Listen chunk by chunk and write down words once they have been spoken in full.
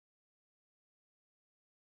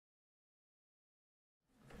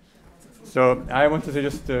So I want to say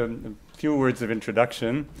just a few words of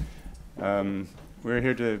introduction. We're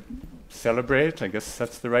here to celebrate, I guess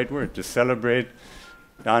that's the right word, to celebrate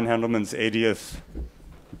Don Handelman's 80th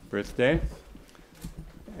birthday.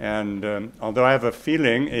 And although I have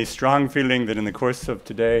a strong feeling that in the course of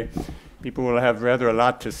today, people will have rather a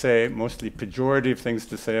lot to say, mostly pejorative things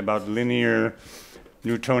to say about linear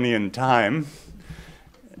Newtonian time,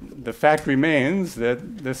 the fact remains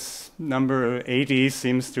that this number 80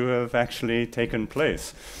 seems to have actually taken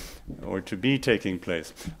place, or to be taking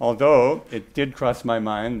place. Although it did cross my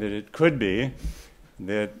mind that it could be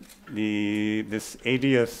that this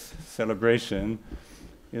 80th celebration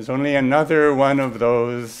is only another one of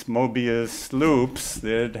those Mobius loops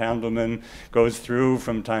that Handelman goes through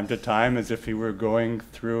from time to time as if he were going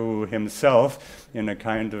through himself in a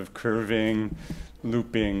kind of curving,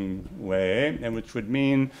 looping way, and which would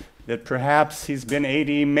mean that perhaps he's been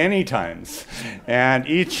 80 many times, and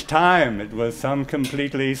each time it was some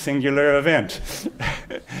completely singular event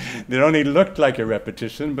that only looked like a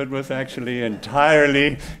repetition but was actually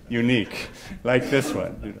entirely unique, like this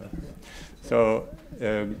one. You know. So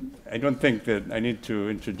I don't think that I need to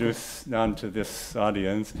introduce Don to this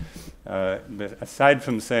audience, but aside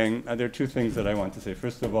from saying, there are two things that I want to say.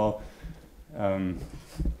 First of all,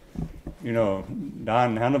 you know,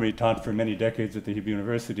 Don Handelman taught for many decades at the Hebrew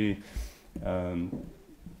University.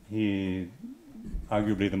 He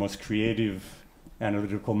arguably the most creative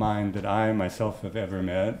analytical mind that I myself have ever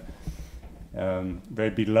met.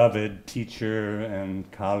 Very beloved teacher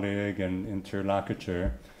and colleague and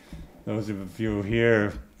interlocutor. Those of you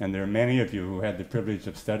here, and there are many of you who had the privilege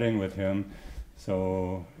of studying with him,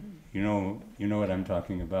 so you know what I'm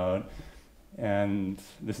talking about. And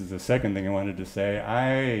this is the second thing I wanted to say.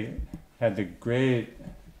 I had the great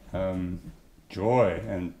joy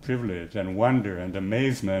and privilege and wonder and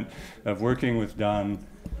amazement of working with Don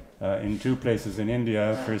in two places in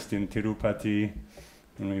India. First in Tirupati,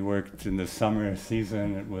 when we worked in the summer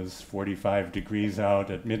season. It was 45 degrees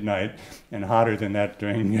out at midnight and hotter than that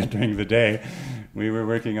during the day. We were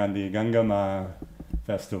working on the Gangama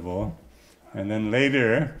festival. And then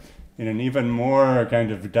later, in an even more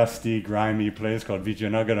kind of dusty, grimy place called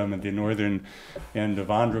Vijayanagaram at the northern end of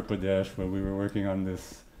Andhra Pradesh, where we were working on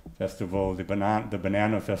this festival, the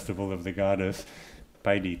banana festival of the goddess,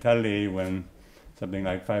 Paidi Tali, when something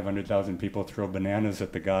like 500,000 people throw bananas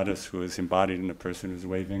at the goddess, who is embodied in a person who's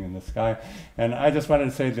waving in the sky. And I just wanted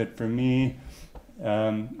to say that for me,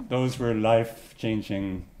 those were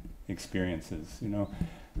life-changing experiences. You know,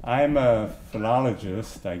 I'm a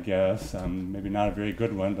philologist, I guess. Maybe not a very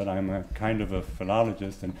good one, but I'm a kind of a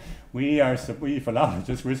philologist. And we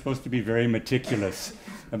philologists, we're supposed to be very meticulous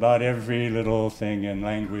about every little thing in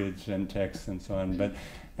language and text and so on. But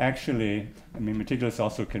actually, I mean, meticulous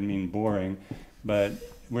also can mean boring. But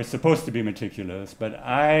we're supposed to be meticulous. But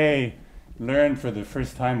I learned for the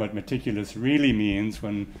first time what meticulous really means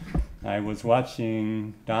when I was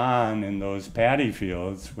watching Don in those paddy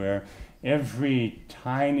fields, where every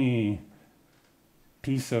tiny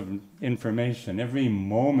piece of information, every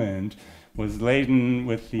moment was laden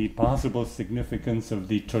with the possible significance of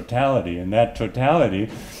the totality. And that totality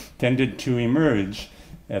tended to emerge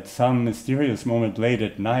at some mysterious moment late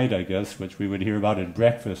at night, I guess, which we would hear about at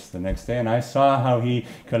breakfast the next day. And I saw how he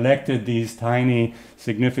collected these tiny,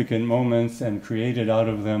 significant moments and created out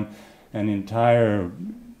of them an entire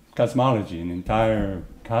cosmology, an entire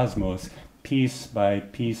cosmos, piece by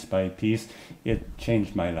piece by piece. It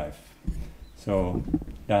changed my life. So,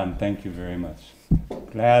 Don, thank you very much.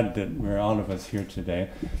 Glad that we're all of us here today.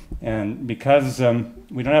 And because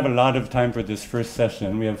we don't have a lot of time for this first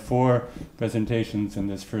session, we have 4 presentations in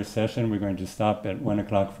this first session. We're going to stop at 1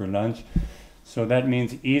 o'clock for lunch. So that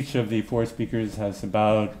means each of the 4 speakers has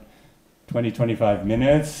about 20-25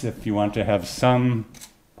 minutes if you want to have some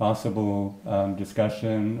possible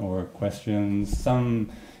discussion or questions,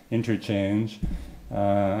 some interchange.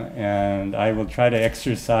 And I will try to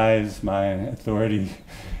exercise my authority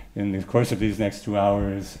in the course of these next 2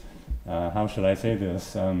 hours. How shall I say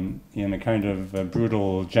this? In a kind of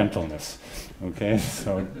brutal gentleness. Okay,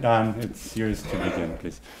 so Don, it's yours to begin,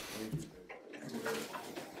 please.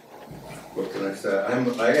 What can I say?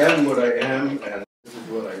 I am what I am, and this is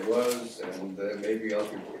what I was, and maybe I'll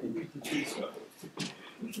be so.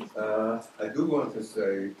 I do want to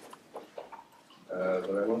say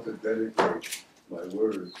that I want to dedicate my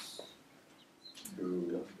words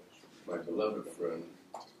to my beloved friend,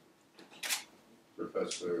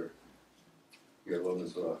 Professor Yalom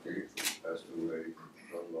Mizrahi, who passed away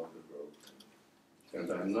not long ago.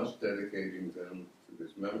 And I'm not dedicating them to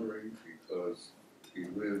his memory because he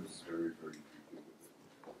lives very, very deeply with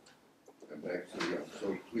it. And actually, I'm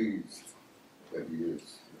so pleased that he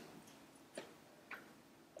is.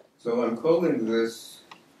 So I'm calling this,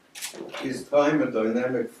 is time a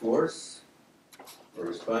dynamic force,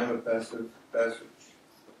 or is time a passive passage?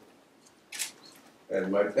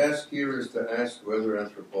 And my task here is to ask whether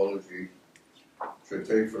anthropology should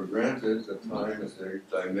take for granted that time is a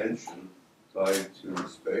dimension tied to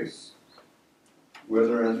space,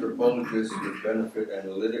 whether anthropologists would benefit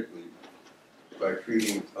analytically by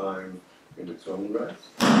treating time in its own right,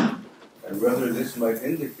 and whether this might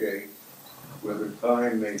indicate whether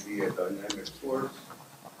time may be a dynamic force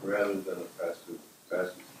rather than a passive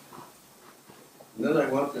passage. And then I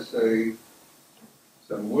want to say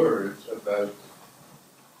some words about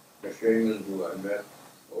a shaman who I met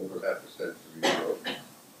over half a century ago,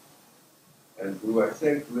 and who I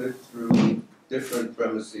think lived through different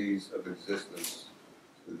premises of existence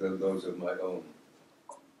than those of my own.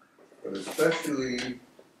 But especially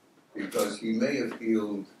because he may have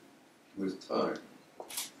healed with time.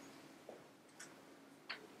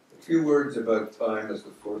 A few words about time as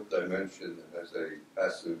the fourth dimension and as a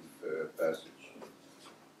passive passage.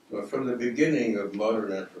 Well, from the beginning of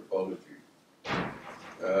modern anthropology,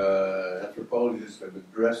 anthropologists have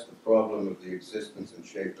addressed the problem of the existence and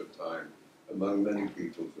shape of time among many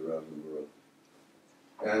peoples around the world.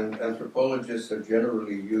 And anthropologists have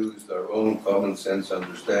generally used our own common sense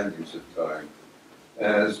understandings of time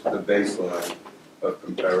as the baseline of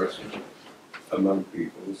comparison among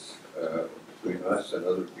peoples, between us and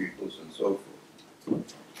other peoples and so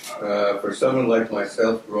forth. For someone like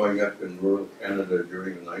myself growing up in rural Canada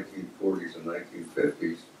during the 1940s and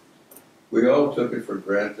 1950s, we all took it for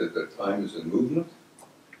granted that time is a movement.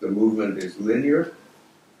 The movement is linear,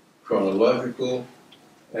 chronological,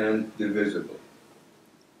 and divisible.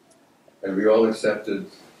 And we all accepted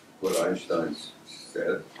what Einstein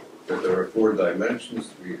said, that there are four dimensions,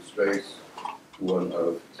 three of space, one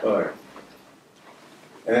of time.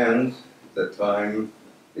 And that time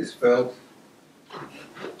is felt,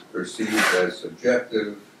 perceived as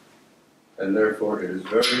subjective, and therefore it is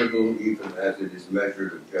variable even as it is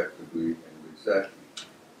measured objectively and exactly.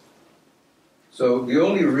 So the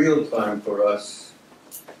only real time for us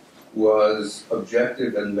was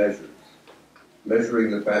objective and measured, measuring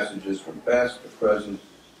the passages from past to present,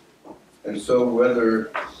 and so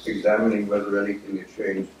examining whether anything had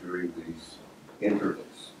changed during these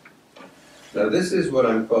intervals. Now this is what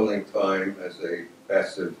I'm calling time as a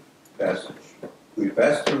passive passage. We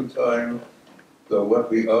pass through time, though what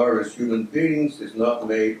we are as human beings is not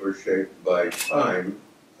made or shaped by time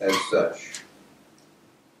as such.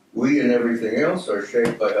 We and everything else are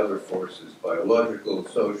shaped by other forces, biological,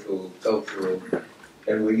 social, cultural,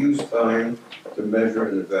 and we use time to measure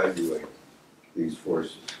and evaluate these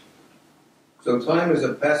forces. So time is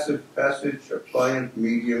a passive passage, a pliant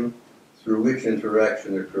medium through which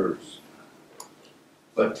interaction occurs.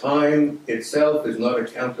 But time itself is not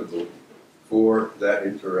accountable for that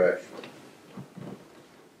interaction.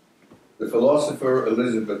 The philosopher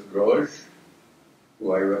Elizabeth Grosz,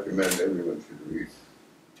 who I recommend everyone should read,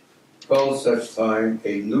 calls such time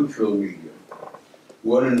a neutral medium,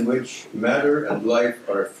 one in which matter and life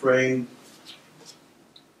are framed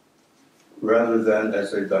rather than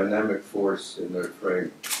as a dynamic force in their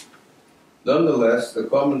frame. Nonetheless, the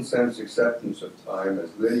common sense acceptance of time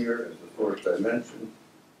as linear, as the fourth dimension,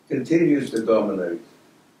 continues to dominate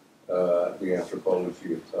the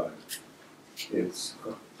anthropology of time. It's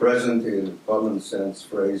present in common sense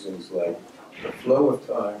phrasings like the flow of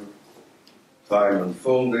time, time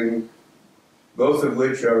unfolding, both of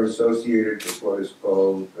which are associated with what is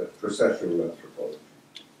called processual anthropology,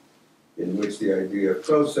 in which the idea of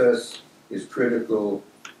process is critical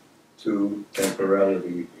to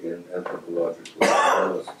temporality in anthropological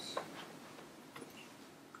analysis.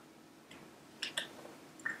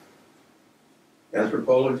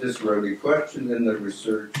 Anthropologists rarely question in their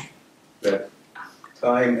research that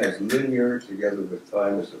time as linear, together with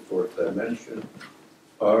time as a fourth dimension,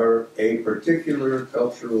 are a particular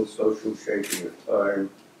cultural, social shaping of time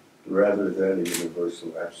rather than a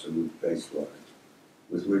universal absolute baseline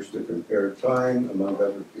with which to compare time among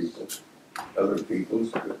other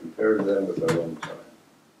peoples, to compare them with our own time.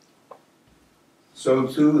 So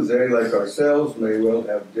too, they, like ourselves, may well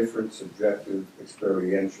have different subjective,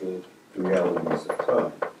 experiential realities of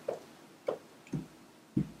time.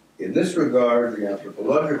 In this regard, the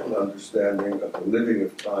anthropological understanding of the living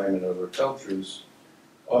of time in other cultures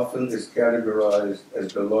often is categorized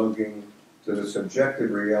as belonging to the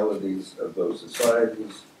subjective realities of those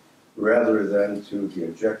societies rather than to the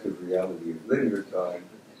objective reality of linear time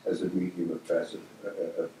as a medium of passive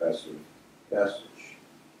passage.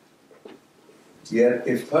 Yet,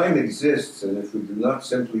 if time exists, and if we do not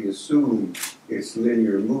simply assume its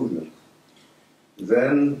linear movement,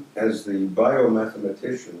 then, as the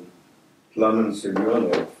biomathematician Plamen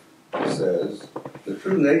Semyonov says, the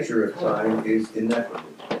true nature of time is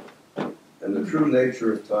ineffable, and the true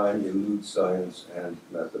nature of time eludes science and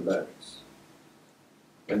mathematics.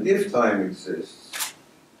 And if time exists,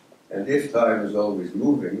 and if time is always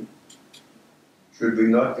moving, should we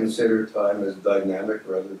not consider time as dynamic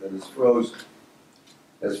rather than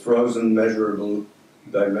as frozen measurable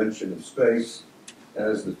dimension of space,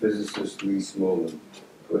 as the physicist Lee Smolin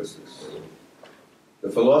puts this? The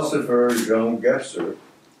philosopher Jean Kapferer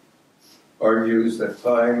argues that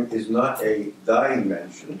time is not a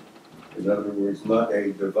dimension, in other words, not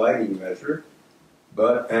a dividing measure,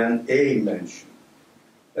 but an amention,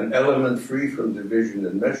 an element free from division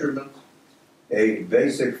and measurement, a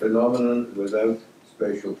basic phenomenon without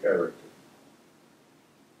spatial character.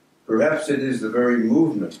 Perhaps it is the very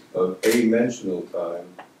movement of amentional time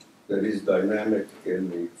that is dynamic in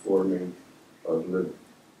the forming of living.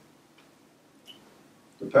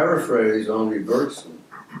 To paraphrase Henri Bergson,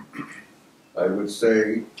 I would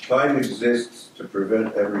say time exists to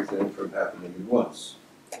prevent everything from happening at once,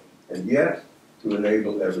 and yet to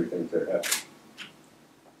enable everything to happen.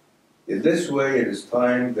 In this way, it is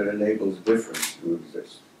time that enables difference to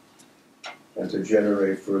exist and to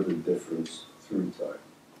generate further difference through time.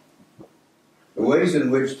 The ways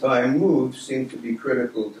in which time moves seem to be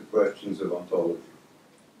critical to questions of ontology.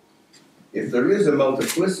 If there is a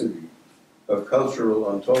multiplicity of cultural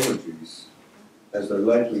ontologies, as there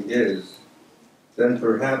likely is, then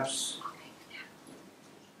perhaps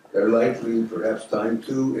time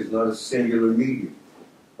too is not a singular medium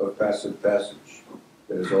of passive passage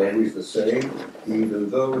that is always the same, even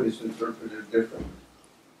though it is interpreted differently.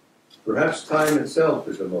 Perhaps time itself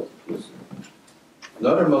is a multiplicity,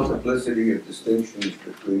 not a multiplicity of distinctions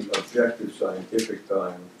between objective scientific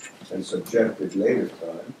time and subjective native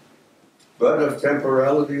time, but of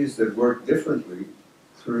temporalities that work differently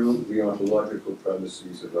through the ontological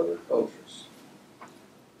premises of other cultures.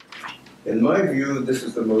 In my view, this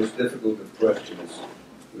is the most difficult of questions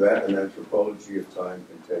that an anthropology of time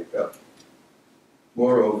can take up.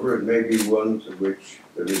 Moreover, it may be one to which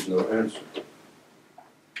there is no answer.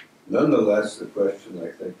 Nonetheless, the question,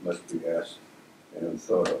 I think, must be asked and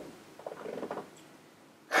thought of.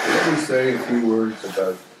 Let me say a few words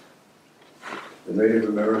about the Native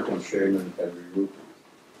American shaman Henry Rupert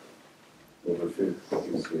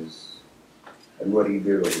and what he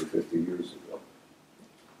did over 50 years ago.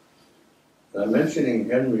 And I'm mentioning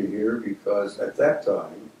Henry here because at that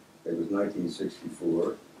time, it was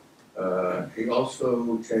 1964, he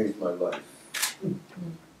also changed my life.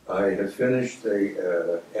 I had finished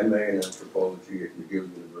a MA in anthropology at McGill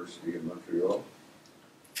University in Montreal,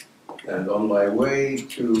 and on my way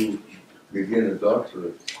to begin a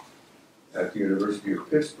doctorate at the University of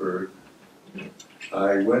Pittsburgh,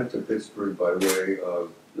 I went to Pittsburgh by way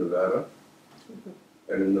of Nevada,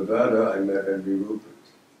 and in Nevada I met Henry Rupert.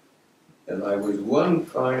 And I was one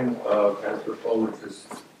kind of anthropologist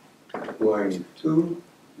going to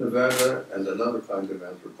Nevada and another kind of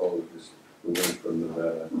anthropologist who went from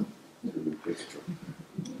Nevada to Pittsburgh.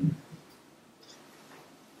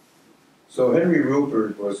 So Henry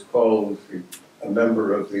Rupert was called a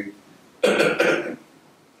member of the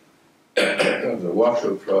of the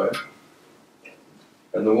Washoe tribe,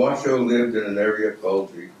 and the Washoe lived in an area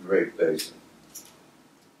called the Great Basin.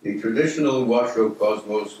 The traditional Washoe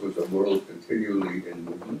cosmos was a world continually in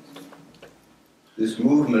movement. This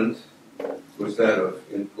movement was that of,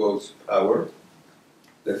 in quotes, power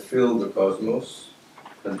that filled the cosmos,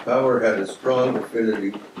 and power had a strong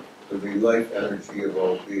affinity to the life energy of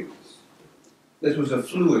all beings. This was a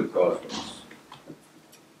fluid cosmos.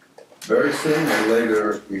 Bergson and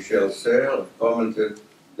later Michel Serres have commented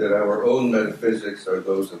that our own metaphysics are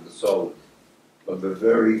those of the solid, of the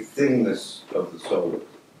very thingness of the solid,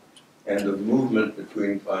 and of movement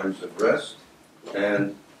between times of rest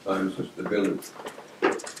and times of stability.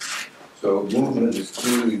 So movement is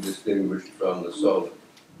clearly distinguished from the solid.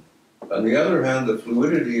 On the other hand, the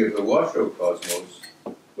fluidity of the Washoe cosmos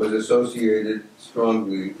was associated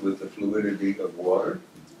strongly with the fluidity of water,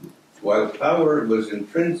 while power was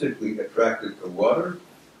intrinsically attracted to water,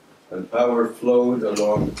 and power flowed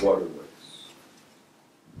along waterways.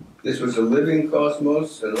 This was a living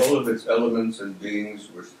cosmos, and all of its elements and beings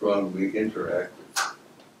were strongly interactive.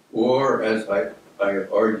 Or, as I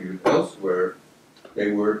have argued elsewhere,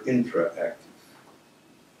 they were intraactive.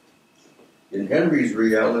 In Henry's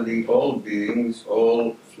reality, all beings,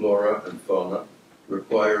 all flora and fauna,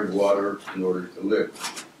 required water in order to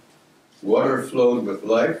live. Water flowed with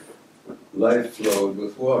life, life flowed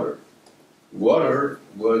with water. Water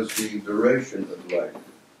was the duration of life,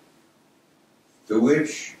 to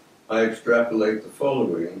which I extrapolate the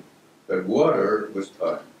following, that water was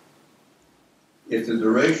time. If the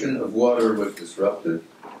duration of water was disrupted,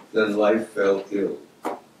 then life fell ill.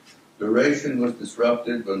 Duration was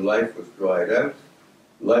disrupted when life was dried out,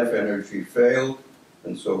 life energy failed,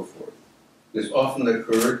 and so forth. This often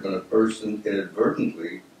occurred when a person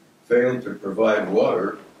inadvertently failed to provide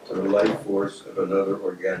water to the life force of another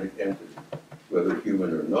organic entity, whether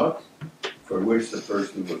human or not, for which the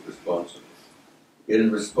person was responsible.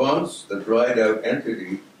 In response, the dried out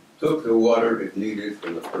entity took the water it needed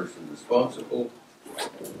from the person responsible,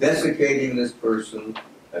 desiccating this person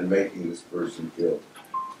and making this person ill.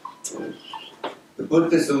 To put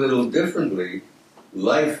this a little differently,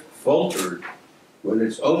 life faltered when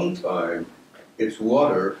its own time, its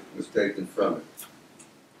water, was taken from it.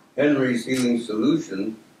 Henry's healing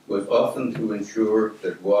solution was often to ensure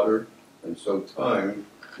that water and so time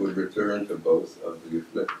would return to both of the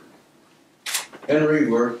afflicted. Henry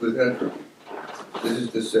worked with entropy. This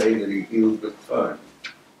is to say that he healed with time.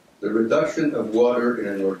 The reduction of water in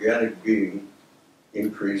an organic being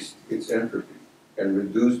increased its entropy and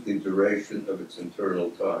reduced the duration of its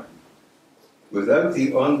internal time. Without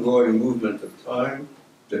the ongoing movement of time,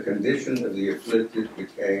 the condition of the afflicted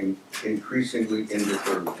became increasingly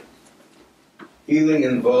indeterminate. Healing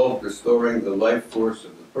involved restoring the life force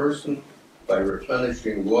of the person by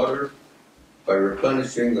replenishing water, by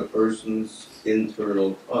replenishing the person's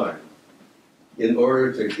internal time. In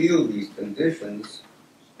order to heal these conditions,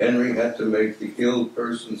 Henry had to make the ill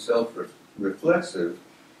person self-reflexive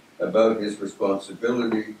about his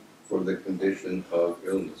responsibility for the condition of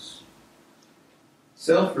illness.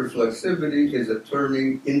 Self-reflexivity is a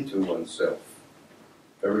turning into oneself,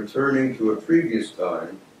 a returning to a previous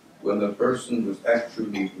time when the person was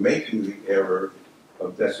actually making the error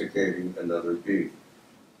of desiccating another being.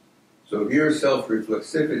 So here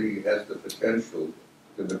self-reflexivity has the potential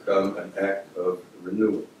to become an act of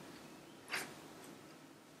renewal.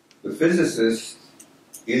 The physicist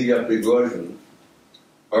Ilya Prigozhin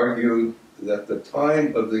argued that the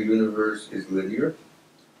time of the universe is linear,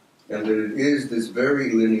 and that it is this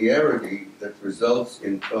very linearity that results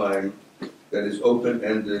in time that is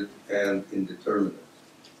open-ended and indeterminate,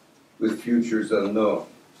 with futures unknown.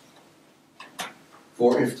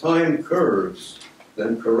 For if time curves,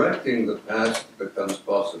 then correcting the past becomes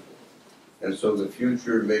possible, and so the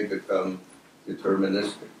future may become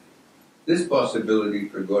deterministic. This possibility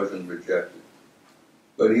Prigozhin rejected,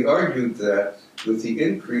 but he argued that with the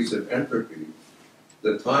increase of entropy,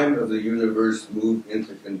 the time of the universe moved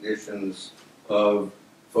into conditions of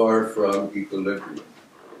far from equilibrium,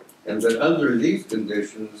 and that under these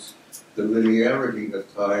conditions, the linearity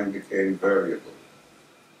of time became variable.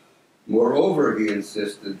 Moreover, he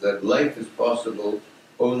insisted that life is possible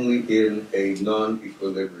only in a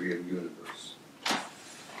non-equilibrium universe.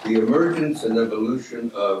 The emergence and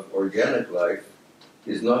evolution of organic life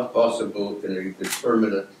is not possible in a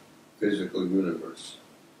determinate physical universe.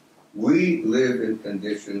 We live in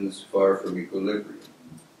conditions far from equilibrium.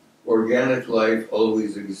 Organic life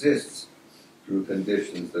always exists through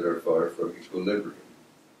conditions that are far from equilibrium.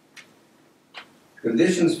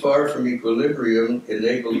 Conditions far from equilibrium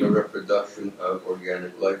enable the reproduction of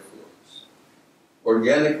organic life forms.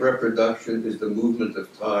 Organic reproduction is the movement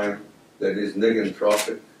of time that is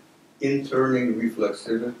negentropic, interning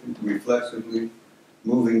reflexively,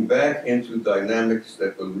 moving back into dynamics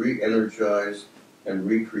that will re-energize and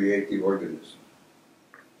recreate the organism.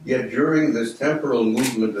 Yet during this temporal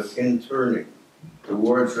movement of interning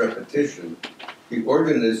towards repetition, the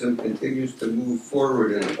organism continues to move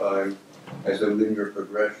forward in time as a linear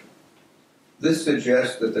progression. This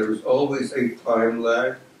suggests that there is always a time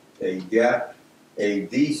lag, a gap, a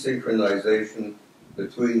desynchronization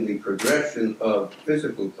between the progression of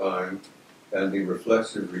physical time and the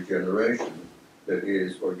reflexive regeneration that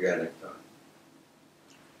is organic time.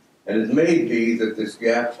 And it may be that this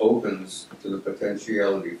gap opens to the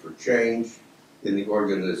potentiality for change in the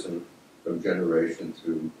organism from generation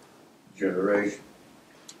to generation.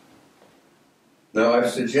 Now,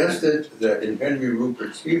 I've suggested that in Henry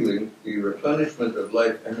Rupert's healing, the replenishment of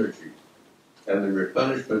life energy and the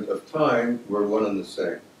replenishment of time were one and the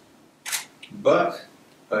same. But,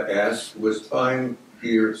 I asked, was time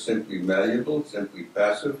here simply malleable, simply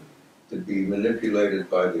passive, to be manipulated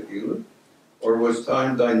by the healer? Or was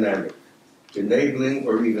time dynamic, enabling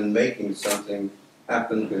or even making something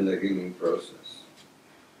happen in the healing process?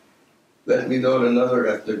 Let me note another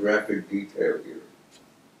ethnographic detail here.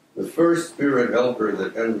 The first spirit helper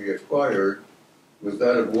that Henry acquired was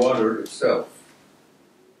that of water itself.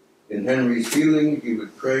 In In Henry's healing, he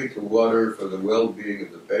would pray to water for the well-being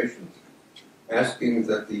of the patient, asking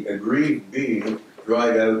that the aggrieved being,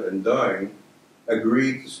 dried out and dying,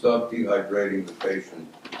 agree to stop dehydrating the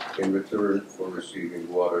patient in return for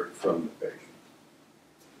receiving water from the patient.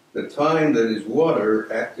 The time that is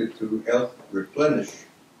water acted to help replenish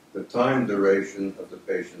the time duration of the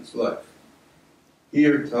patient's life.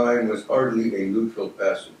 Here, time was hardly a neutral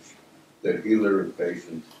passage that healer and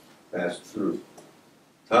patient passed through.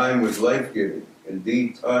 Time was life-giving.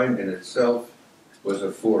 Indeed, time in itself was a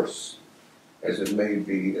force, as it may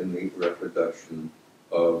be in the reproduction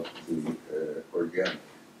of the organic.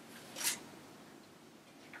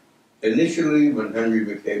 Initially, when Henry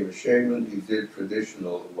became a shaman, he did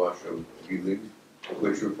traditional washo healing,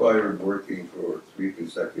 which required working for 3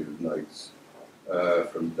 consecutive nights,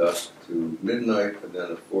 from dusk to midnight, and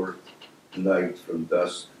then a 4th night from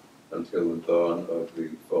dusk until the dawn of the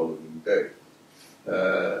following day.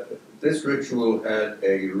 This ritual had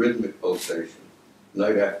a rhythmic pulsation,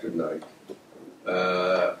 night after night,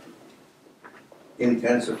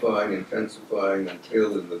 intensifying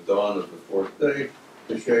until in the dawn of the 4th day,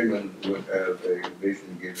 the shaman would have a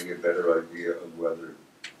vision giving a better idea of whether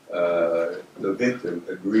the victim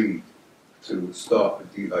agreed to stop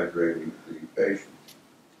dehydrating the patient.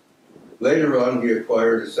 Later on, he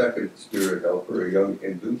acquired a second spirit helper, a young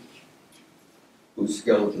Hindu, whose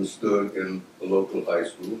skeleton stood in the local high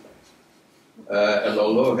school. And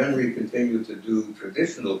although Henry continued to do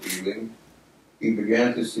traditional healing, he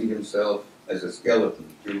began to see himself as a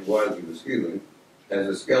skeleton while he was healing, as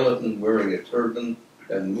a skeleton wearing a turban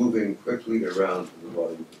and moving quickly around the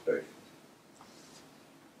body of the patient.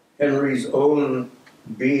 Henry's own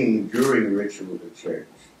being during ritual had changed.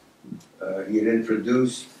 He had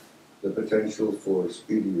introduced the potential for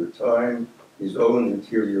speedier time. His own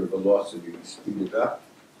interior velocity speeded up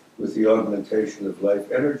with the augmentation of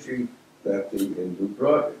life energy that the Hindu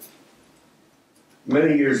brought him.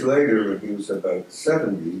 Many years later, when he was about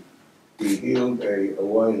 70, he healed a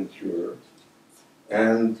Hawaiian cure,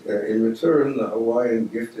 and in return, the Hawaiian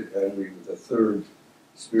gifted Henry with a third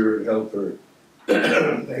spirit helper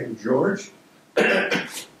named George,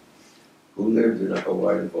 who lived in a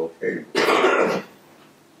Hawaiian volcano.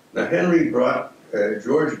 Now,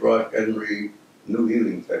 George brought Henry new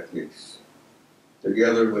healing techniques,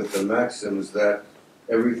 together with the maxims that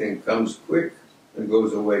everything comes quick and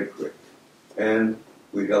goes away quick, and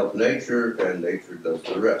we help nature, and nature does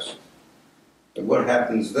the rest. And what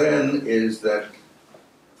happens then is that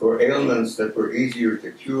for ailments that were easier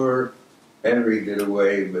to cure, Henry did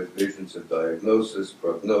away with visions of diagnosis,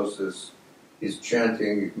 prognosis, his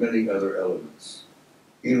chanting, many other elements.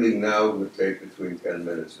 Healing now would take between 10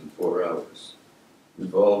 minutes and 4 hours.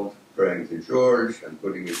 Involved praying to George and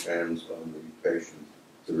putting his hands on the patient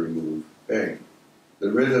to remove pain. The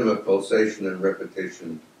rhythm of pulsation and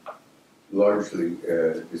repetition largely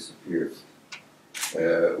disappeared.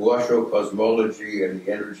 Washo cosmology and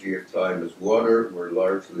the energy of time as water were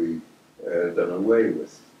largely done away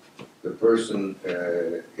with. The person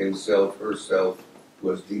himself, herself,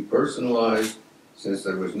 was depersonalized, since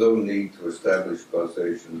there was no need to establish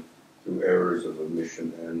causation through errors of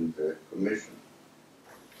omission and commission.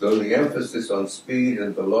 Though the emphasis on speed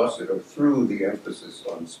and velocity, or through the emphasis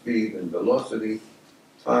on speed and velocity,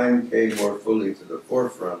 time came more fully to the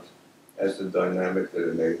forefront as the dynamic that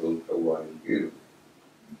enabled Hawaiian healing.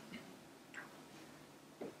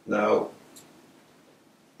 Now,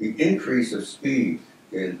 the increase of speed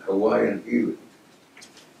in Hawaiian healing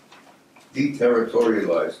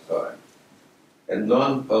deterritorialized time, and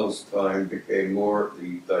non-pulse time became more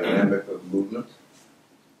the dynamic of movement.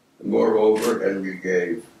 And moreover, Henry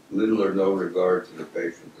gave little or no regard to the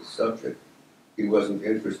patient as subject. He wasn't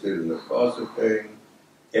interested in the cause of pain,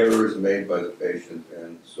 errors made by the patient,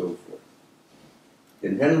 and so forth.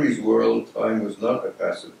 In Henry's world, time was not a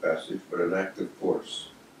passive passage, but an active force.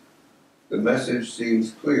 The message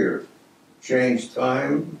seems clear. Change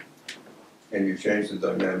time, and you change the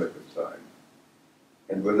dynamic of time.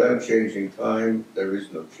 And without changing time, there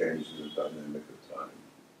is no change in the dynamic of time.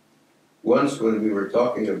 Once, when we were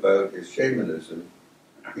talking about his shamanism,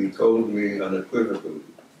 he told me unequivocally,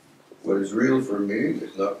 what is real for me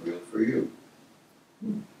is not real for you.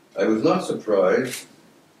 I was not surprised,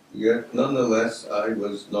 yet nonetheless I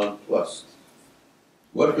was nonplussed.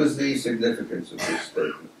 What was the significance of this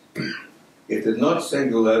statement? It did not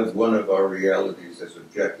single out one of our realities as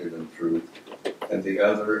objective and true, and the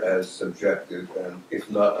other as subjective and, if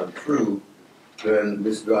not untrue, then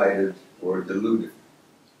misguided or deluded.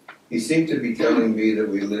 He seemed to be telling me that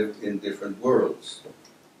we lived in different worlds,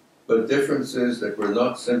 but differences that were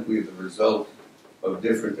not simply the result of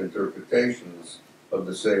different interpretations, of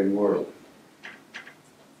the same world,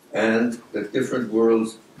 and that different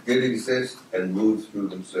worlds did exist and move through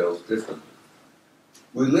themselves differently.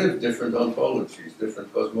 We live different ontologies,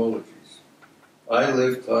 different cosmologies. I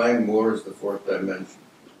live time more as the fourth dimension,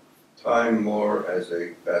 time more as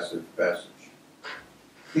a passive passage.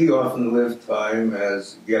 He often lived time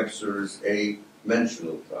as Gebser's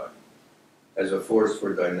a-mensional time, as a force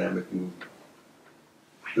for dynamic movement.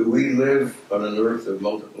 Do we live on an earth of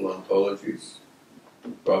multiple ontologies?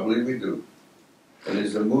 Probably we do. And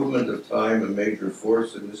is the movement of time a major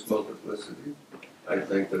force in this multiplicity? I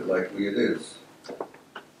think that likely it is.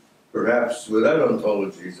 Perhaps without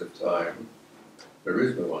ontologies of time, there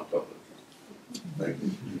is no ontology. Thank you.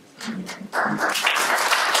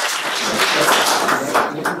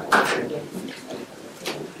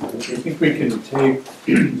 I think we can take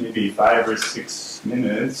maybe 5 or 6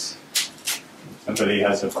 minutes. Somebody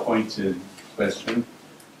has a pointed question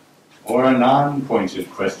or a non-pointed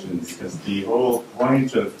question, because the whole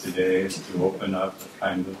point of today is to open up a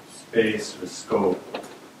kind of space or scope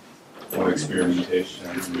for experimentation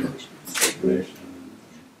and speculation,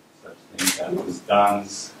 such things. That was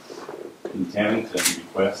Don's intent and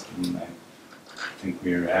request, and I think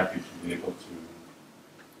we are happy to be able to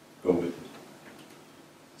go with it.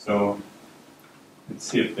 So let's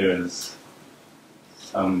see if there's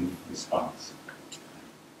some response.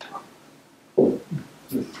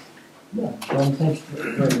 Yeah, John, thanks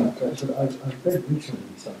very much. I've read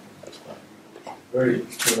recently something that's very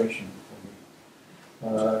inspirational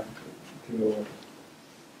for me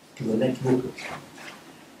to the next book.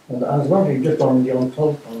 And I was wondering just on the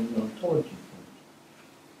ontology point.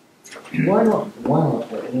 Why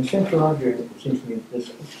not? In a sense, you're arguing, it seems to me, there's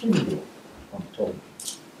a singular ontology,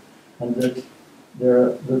 and that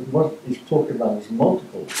what is talked about as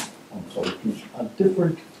multiple ontologies are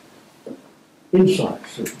different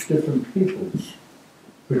insights that different peoples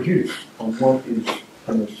produce on what is,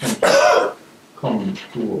 in a sense, common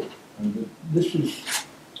to all. And that this is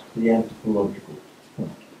the anthropological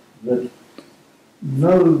point, that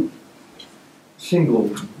no single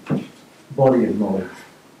body of knowledge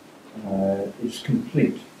is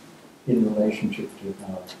complete in relationship to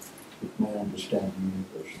how it may understand the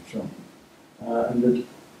universe and so on. And that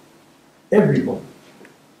everybody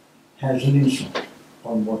has an insight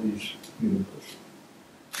on what is universal.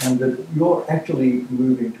 And that you're actually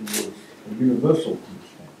moving towards a universal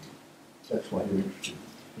understanding. That's why you're interested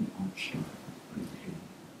in Einstein.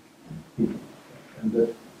 And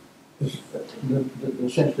that the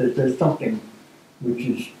sense that there's something which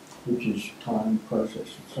is time, process,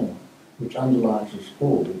 and so on, which underlies us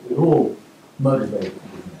all. We're all motivated in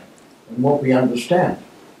that. And what we understand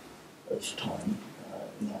as time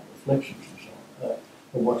in our reflections and so on,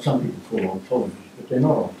 are what some people call ontologies, but they're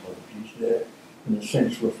not ontologies. They're, in a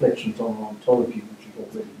sense, reflections on an ontology which is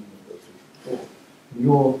already universal before. And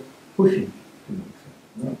you're pushing to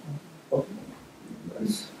make that.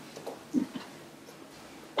 Nice.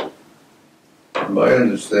 My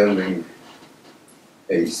understanding,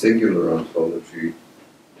 a singular ontology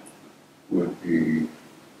would be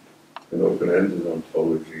an open-ended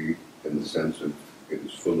ontology in the sense of it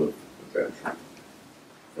is full of potential.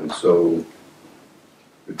 And so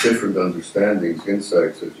the different understandings,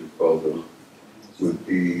 insights as you call them, would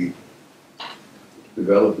be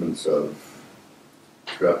developments of,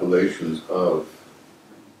 extrapolations of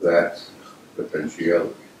that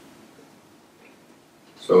potentiality.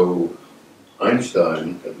 So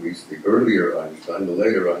Einstein, at least the earlier Einstein, the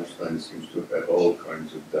later Einstein seems to have had all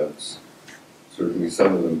kinds of doubts. Certainly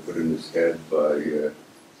some of them put in his head by the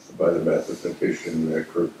mathematician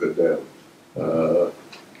Kurt Gödel.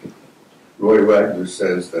 Roy Wagner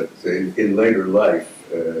says that in later life,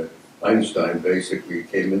 Einstein basically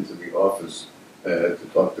came into the office to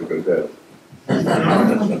talk to Gödel.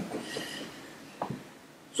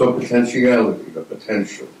 So potentiality, the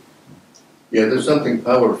potential. Yeah, there's something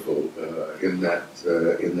powerful in that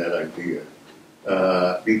idea,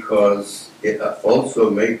 because it also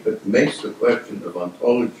makes the question of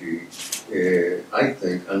ontology, I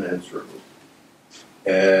think, unanswerable.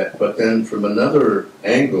 But then, from another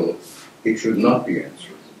angle, it should not be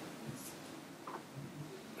answered.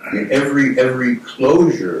 I mean, every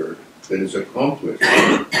closure that is accomplished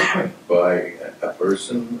by a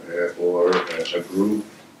person or a group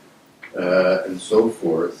and so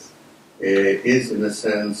forth is, in a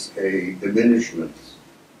sense, a diminishment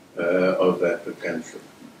of that potential.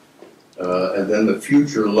 And then the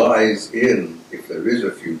future lies in, if there is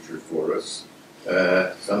a future for us,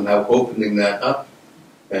 somehow opening that up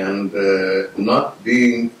and not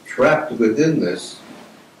being trapped within this,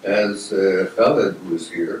 as Khaled was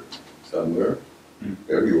here somewhere,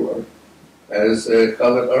 there you as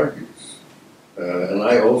Khaled argues, and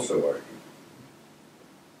I also argue.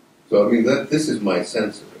 So, I mean, this is my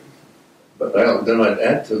sense of it. But then I'd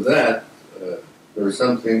add to that, there is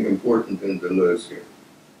something important in Deleuze here,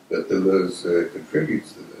 that Deleuze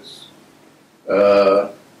contributes to this.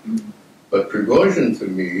 But Prigozhin, to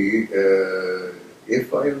me,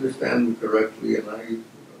 if I understand him correctly, and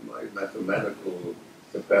my mathematical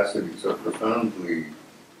capacities are profoundly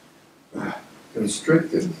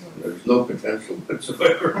constricted, there's no potential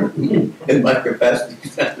whatsoever in my capacity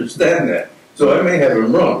to understand that. So I may have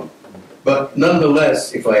him wrong. But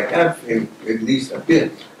nonetheless, if I have him at least a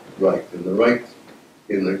bit right,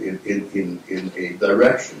 in a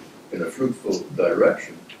direction, in a fruitful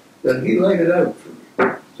direction, then he laid it out for me.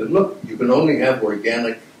 He said, look, you can only have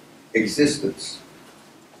organic existence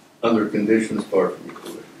under conditions far from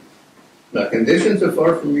equilibrium. Now, conditions are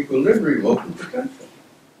far from equilibrium open potential.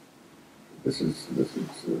 This is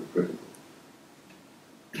critical.